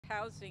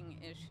housing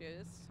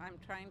issues. I'm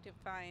trying to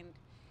find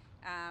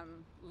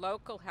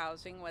local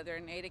housing, whether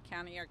in Ada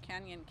County or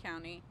Canyon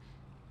County,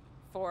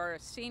 for a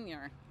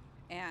senior.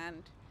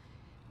 And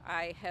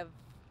I have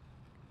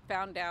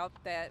found out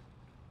that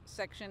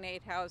Section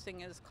 8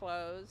 housing is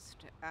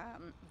closed,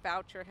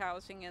 voucher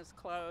housing is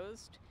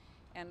closed,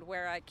 and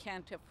where I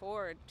can't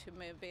afford to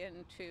move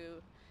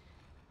into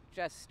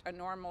just a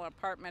normal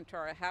apartment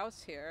or a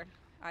house here,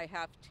 I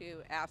have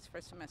to ask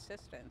for some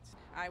assistance.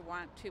 I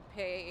want to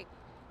pay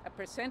a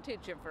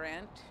percentage of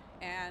rent,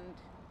 and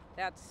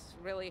that's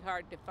really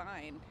hard to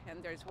find.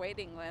 And there's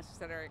waiting lists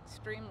that are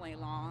extremely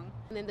long.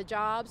 And then the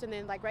jobs, and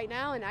then like right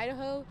now in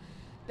Idaho,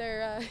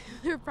 their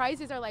their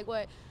prices are like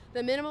what?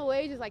 The minimum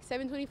wage is like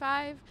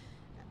 $7.25.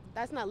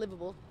 That's not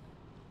livable.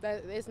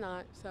 That it's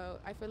not. So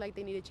I feel like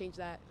they need to change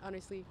that,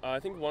 honestly. I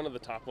think one of the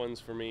top ones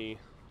for me,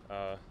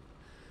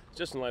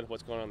 just in light of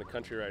what's going on in the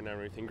country right now and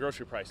everything,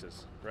 grocery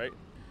prices, right?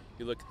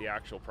 You look at the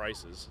actual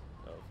prices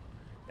of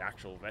the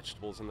actual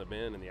vegetables in the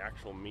bin and the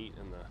actual meat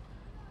and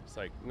it's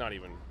like not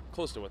even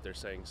close to what they're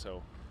saying.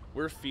 So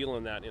we're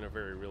feeling that in a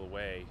very real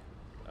way.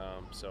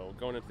 So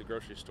going into the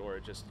grocery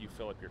store, you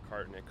fill up your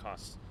cart and it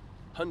costs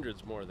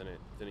hundreds more than it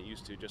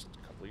used to just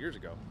a couple of years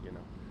ago, you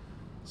know.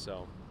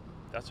 So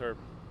that's our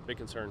big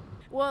concern.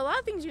 Well, a lot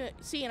of things you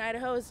see in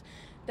Idaho is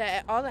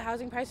that all the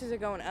housing prices are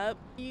going up.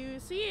 You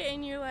see it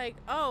and you're like,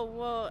 oh,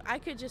 well, I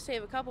could just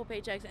save a couple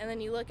paychecks. And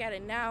then you look at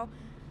it now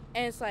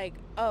and it's like,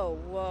 oh,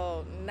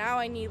 well, now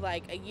I need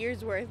like a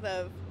year's worth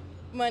of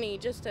money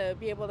just to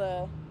be able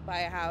to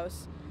buy a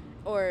house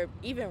or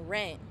even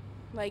rent.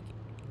 Like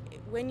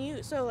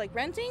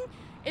renting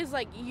is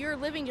like you're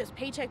living just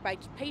paycheck by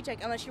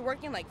paycheck unless you're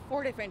working like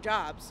 4 different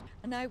jobs.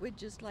 And I would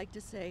just like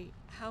to say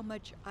how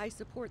much I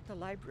support the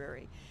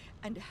library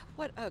and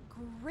what a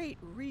great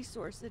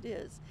resource it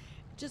is.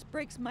 It just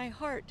breaks my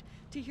heart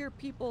to hear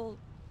people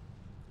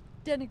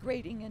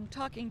denigrating and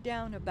talking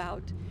down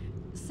about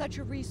such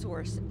a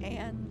resource,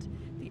 and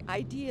the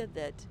idea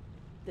that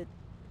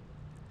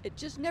it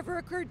just never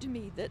occurred to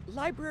me that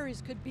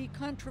libraries could be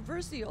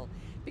controversial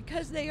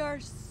because they are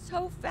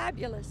so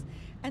fabulous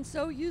and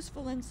so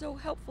useful and so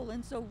helpful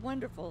and so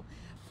wonderful.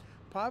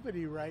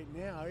 Poverty right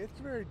now, it's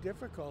very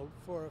difficult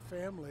for a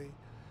family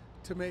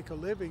to make a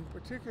living,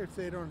 particularly if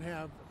they don't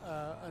have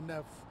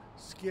enough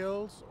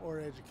skills or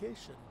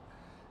education.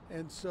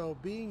 And so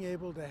being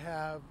able to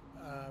have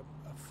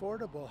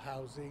affordable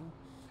housing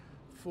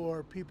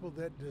for people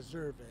that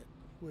deserve it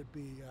would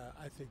be,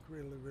 I think,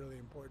 really, really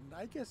important.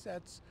 I guess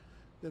that's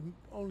the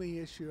only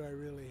issue I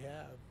really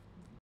have.